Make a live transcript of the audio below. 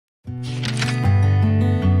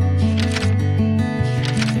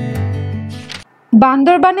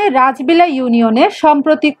বান্দরবানের রাজবিলা ইউনিয়নে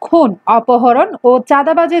সম্প্রতি খুন, অপহরণ ও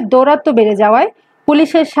চাঁদাবাজির দৌরাত্ম্য বেড়ে যাওয়ায়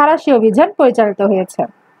পুলিশের সাঁড়াশি অভিযান পরিচালিত হয়েছে।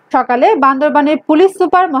 সকালে বান্দরবানের পুলিশ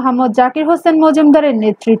সুপার মোহাম্মদ জাকির হোসেন মজুমদারের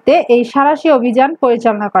নেতৃত্বে এই সাঁড়াশি অভিযান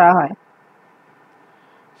পরিচালনা করা হয়।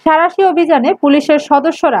 সাঁড়াশি অভিযানে পুলিশের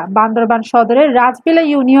সদস্যরা বান্দরবান সদরের রাজবিলা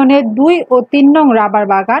ইউনিয়নের 2 ও 3 নং রাবার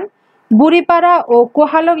বাগান, বুড়িপাড়া ও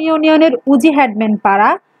কোহালং ইউনিয়নের উজি হেডম্যান পাড়া,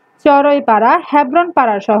 চরইপাড়া, হেব্রন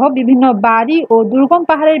পাড়া সহ বিভিন্ন বাড়ি ও দুর্গম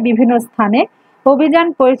পাহাড়ের বিভিন্ন স্থানে অভিযান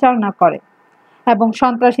পরিচালনা করে এবং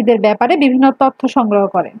সন্ত্রাসীদের ব্যাপারে বিভিন্ন তথ্য সংগ্রহ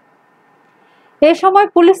করে। এ সময়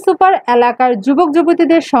পুলিশ সুপার এলাকার যুবক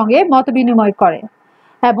যুবতীদের সঙ্গে মতবিনিময় করে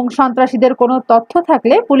এবং সন্ত্রাসীদের কোনো তথ্য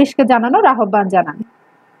থাকলে পুলিশকে জানানোর আহ্বান জানান।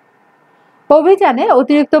 অভিযানে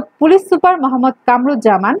অতিরিক্ত পুলিশ সুপার মোহাম্মদ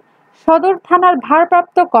কামরুজ্জামান, সদর থানার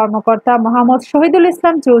ভারপ্রাপ্ত কর্মকর্তা মোহাম্মদ শহীদুল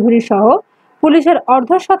ইসলাম চৌধুরী সহ পুলিশের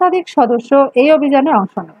অর্ধশতাধিক সদস্য এই অভিযানে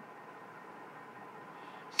অংশ নেয়।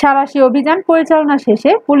 সাঁড়াশি অভিযান পরিচালনা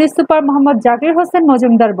শেষে পুলিশ সুপার মোহাম্মদ জাকির হোসেন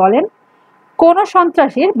মজুমদার বলেন, কোনো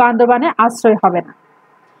সন্ত্রাসীর বান্দরবানে আশ্রয় হবে না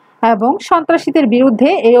এবং সন্ত্রাসীদের বিরুদ্ধে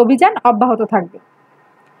এই অভিযান অব্যাহত থাকবে।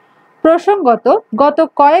 প্রসঙ্গত, গত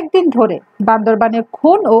কয়েকদিন ধরে বান্দরবানে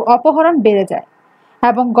খুন ও অপহরণ বেড়ে যায়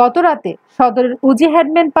এবং গত রাতে সদরের উজি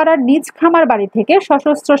হেডম্যান পাড়ার নিজ খামার বাড়ি থেকে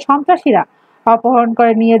সশস্ত্র সন্ত্রাসীরা অপহরণ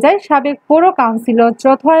করে নিয়ে যায় সাবেক পৌর কাউন্সিলর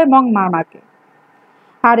চৌধুরী মং মামাকে।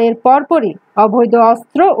 আর এর পরপরই অবৈধ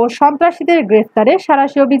অস্ত্র ও সন্ত্রাসীদের গ্রেফতারে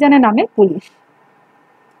সাঁড়াশি অভিযানে নামে পুলিশ।